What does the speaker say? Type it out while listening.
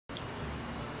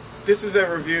This is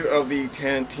a review of the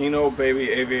Tantino Baby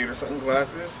Aviator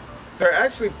sunglasses. They're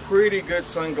actually pretty good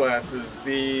sunglasses.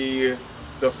 The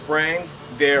frames,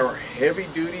 they're heavy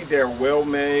duty, they're well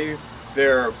made.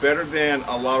 They're better than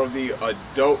a lot of the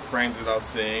adult frames that I've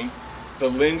seen. The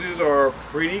lenses are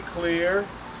pretty clear.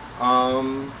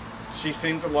 She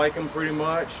seems to like them pretty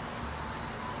much.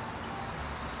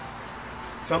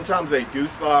 Sometimes they do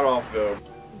slide off though.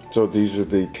 So these are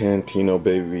the Tantino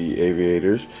Baby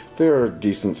Aviators. They're a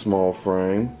decent small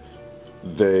frame.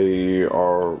 They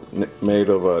are made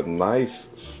of a nice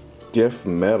stiff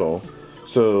metal,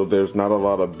 so there's not a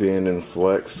lot of bend and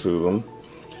flex to them.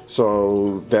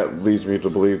 So that leads me to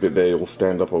believe that they will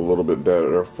stand up a little bit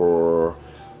better for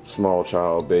small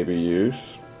child baby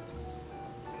use.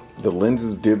 The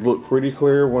lenses did look pretty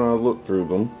clear when I looked through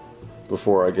them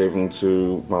before I gave them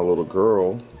to my little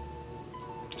girl.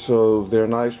 So they're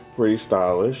nice, pretty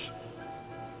stylish.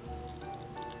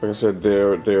 Like I said,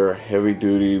 they're heavy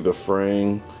duty. The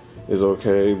frame is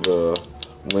okay. The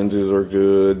lenses are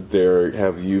good. They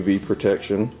have UV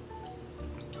protection.